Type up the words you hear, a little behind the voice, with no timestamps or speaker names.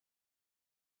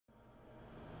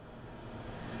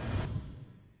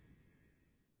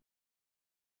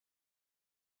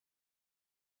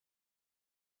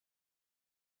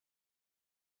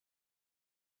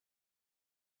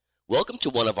Welcome to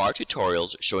one of our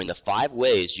tutorials showing the 5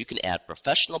 ways you can add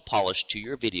professional polish to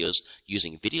your videos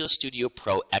using VideoStudio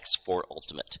Pro X4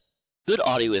 Ultimate. Good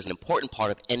audio is an important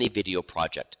part of any video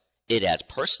project. It adds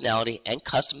personality and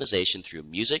customization through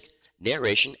music,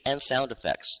 narration, and sound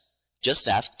effects. Just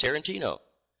ask Tarantino.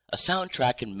 A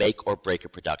soundtrack can make or break a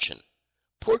production.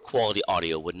 Poor quality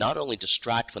audio would not only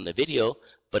distract from the video,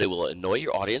 but it will annoy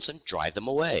your audience and drive them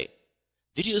away.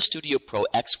 VideoStudio Pro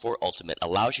X4 Ultimate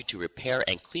allows you to repair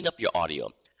and clean up your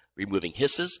audio, removing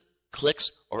hisses,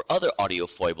 clicks, or other audio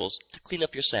foibles to clean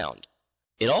up your sound.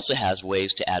 It also has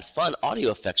ways to add fun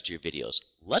audio effects to your videos.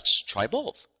 Let's try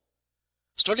both.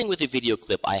 Starting with a video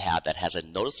clip I have that has a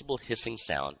noticeable hissing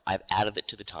sound, I've added it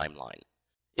to the timeline.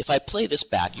 If I play this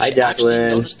back, you should actually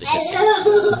notice the hissing.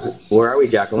 Where are we,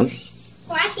 Jacqueline?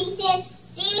 Washington,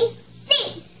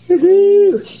 D.C.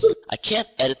 I can't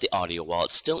edit the audio while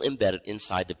it's still embedded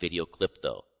inside the video clip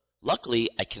though. Luckily,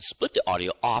 I can split the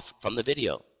audio off from the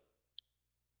video.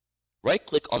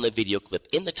 Right-click on the video clip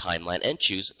in the timeline and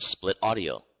choose Split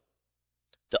Audio.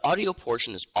 The audio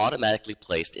portion is automatically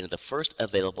placed into the first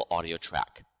available audio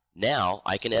track. Now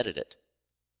I can edit it.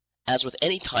 As with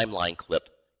any timeline clip,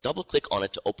 double-click on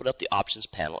it to open up the Options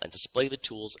panel and display the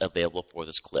tools available for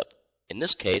this clip. In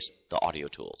this case, the audio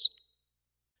tools.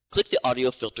 Click the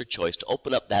audio filter choice to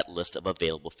open up that list of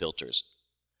available filters.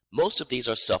 Most of these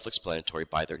are self-explanatory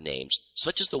by their names,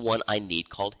 such as the one I need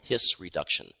called Hiss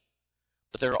Reduction.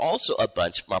 But there are also a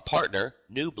bunch from our partner,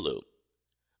 New Blue.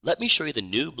 Let me show you the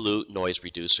New Blue Noise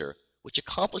Reducer, which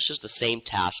accomplishes the same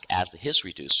task as the Hiss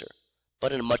Reducer,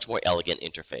 but in a much more elegant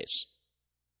interface.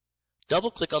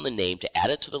 Double-click on the name to add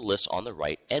it to the list on the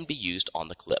right and be used on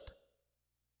the clip.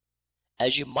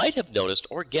 As you might have noticed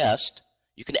or guessed,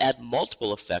 you can add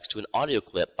multiple effects to an audio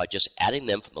clip by just adding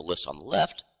them from the list on the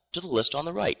left to the list on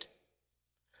the right.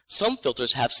 Some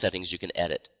filters have settings you can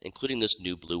edit, including this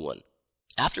New Blue one.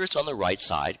 After it's on the right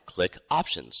side, click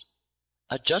Options.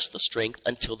 Adjust the strength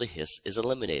until the hiss is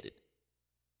eliminated.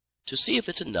 To see if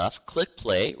it's enough, click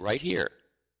Play right here.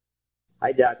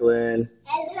 Hi, Jacqueline.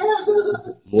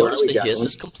 Hello. Notice the Jacqueline? hiss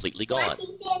is completely gone.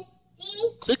 Washington, D.C.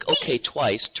 Click OK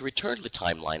twice to return to the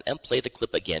timeline and play the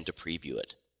clip again to preview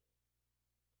it.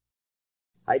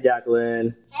 Hi,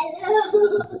 Jacqueline.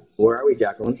 Hello. Where are we,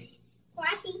 Jacqueline?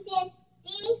 Washington,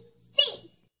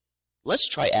 D.C. Let's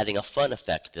try adding a fun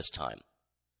effect this time.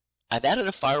 I've added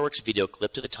a fireworks video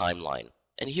clip to the timeline,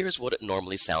 and here's what it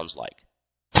normally sounds like.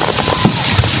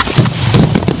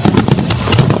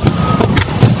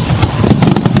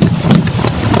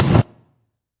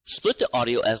 Split the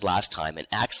audio as last time and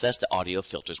access the audio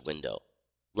filters window.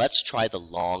 Let's try the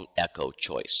long echo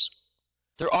choice.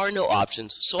 There are no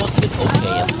options, so I'll click OK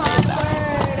and play it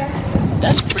back.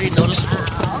 That's pretty noticeable,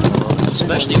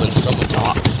 especially when someone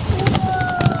talks.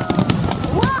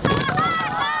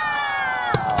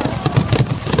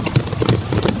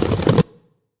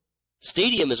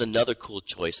 Stadium is another cool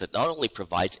choice that not only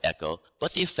provides echo,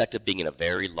 but the effect of being in a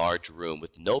very large room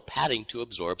with no padding to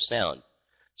absorb sound.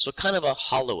 So kind of a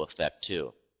hollow effect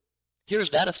too. Here's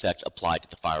that effect applied to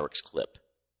the fireworks clip.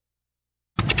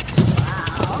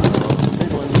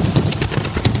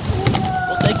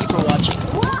 Well, thank you for watching.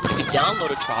 You can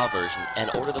download a trial version and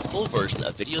order the full version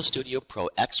of VideoStudio Pro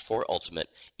X4 Ultimate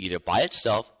either by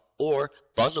itself or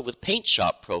bundled with Paint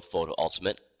Shop Pro Photo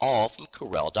Ultimate, all from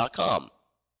Corel.com.